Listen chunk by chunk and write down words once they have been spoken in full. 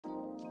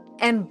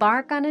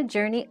Embark on a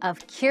journey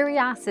of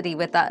curiosity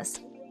with us.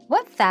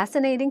 What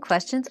fascinating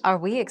questions are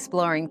we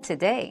exploring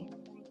today?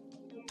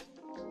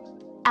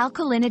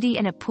 Alkalinity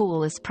in a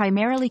pool is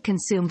primarily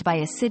consumed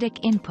by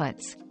acidic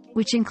inputs,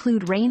 which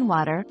include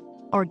rainwater,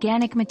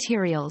 organic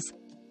materials,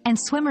 and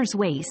swimmers'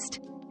 waste,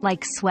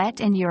 like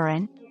sweat and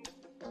urine.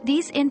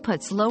 These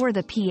inputs lower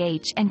the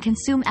pH and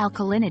consume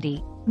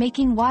alkalinity,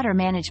 making water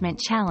management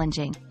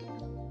challenging.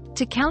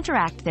 To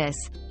counteract this,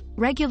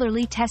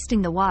 regularly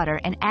testing the water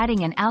and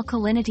adding an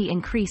alkalinity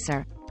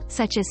increaser,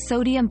 such as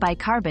sodium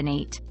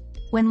bicarbonate,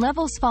 when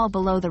levels fall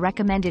below the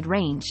recommended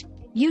range,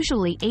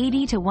 usually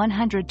 80 to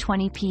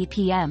 120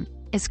 ppm,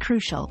 is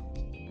crucial.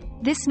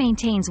 This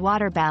maintains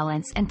water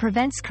balance and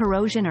prevents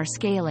corrosion or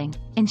scaling,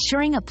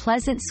 ensuring a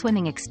pleasant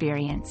swimming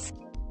experience.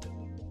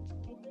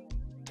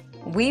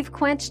 We've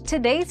quenched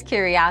today's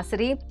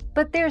curiosity,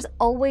 but there's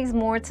always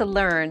more to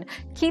learn.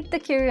 Keep the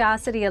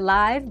curiosity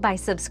alive by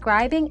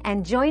subscribing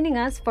and joining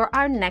us for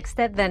our next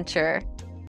adventure.